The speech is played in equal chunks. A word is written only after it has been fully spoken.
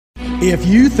If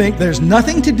you think there's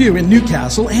nothing to do in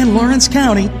Newcastle and Lawrence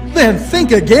County, then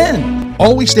think again.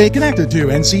 Always stay connected to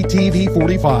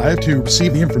NCTV45 to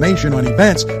receive the information on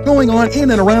events going on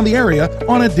in and around the area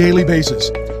on a daily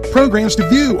basis. Programs to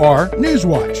view are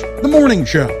NewsWatch, The Morning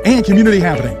Show, and Community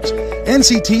Happenings.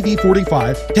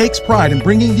 NCTV45 takes pride in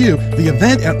bringing you the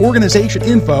event and organization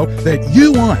info that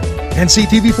you want.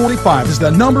 NCTV45 is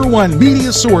the #1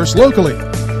 media source locally.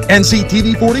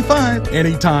 NCTV45,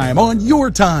 anytime on your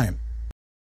time.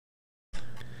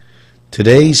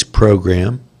 Today's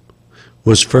program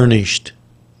was furnished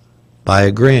by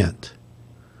a grant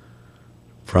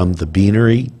from the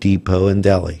Beanery Depot and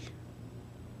Deli,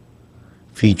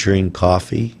 featuring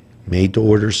coffee,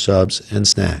 made-to-order subs, and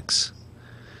snacks.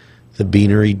 The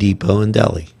Beanery Depot and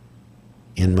Deli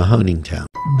in Mahoningtown.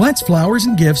 Butts Flowers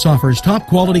and Gifts offers top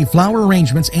quality flower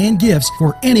arrangements and gifts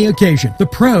for any occasion. The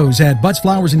pros at Butts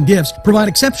Flowers and Gifts provide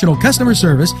exceptional customer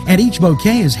service, and each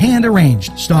bouquet is hand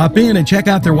arranged. Stop in and check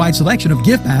out their wide selection of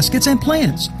gift baskets and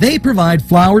plants. They provide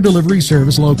flower delivery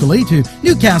service locally to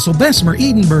Newcastle, Bessemer,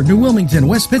 Edinburgh, New Wilmington,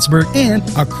 West Pittsburgh, and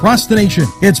across the nation.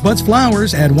 It's Butts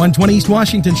Flowers at 120 East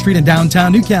Washington Street in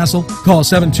downtown Newcastle. Call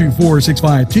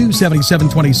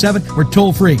 724-652-7727 or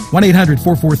toll free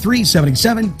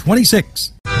 1-800-443-7726.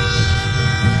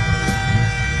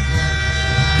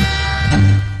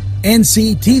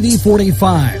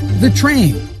 NCTV45, The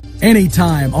Train,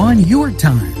 anytime on your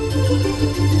time.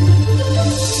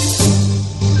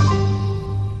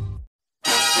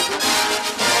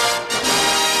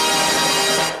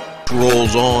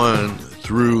 Rolls on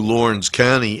through Lawrence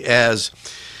County as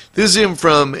this is in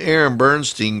from Aaron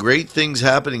Bernstein. Great things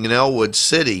happening in Ellwood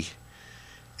City,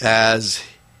 as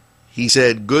he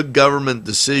said good government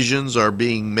decisions are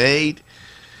being made,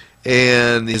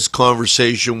 and his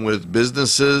conversation with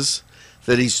businesses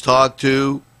that he's talked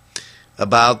to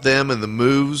about them and the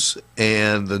moves,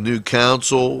 and the new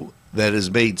council that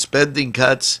has made spending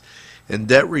cuts and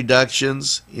debt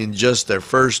reductions in just their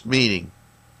first meeting.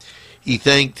 He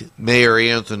thanked Mayor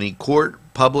Anthony Court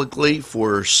publicly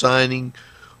for signing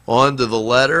on to the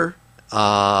letter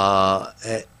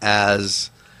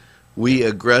as we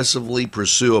aggressively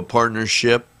pursue a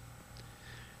partnership,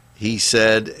 he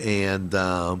said, and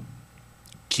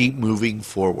keep moving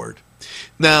forward.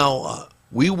 Now,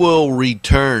 we will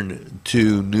return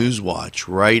to NewsWatch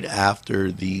right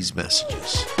after these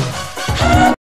messages.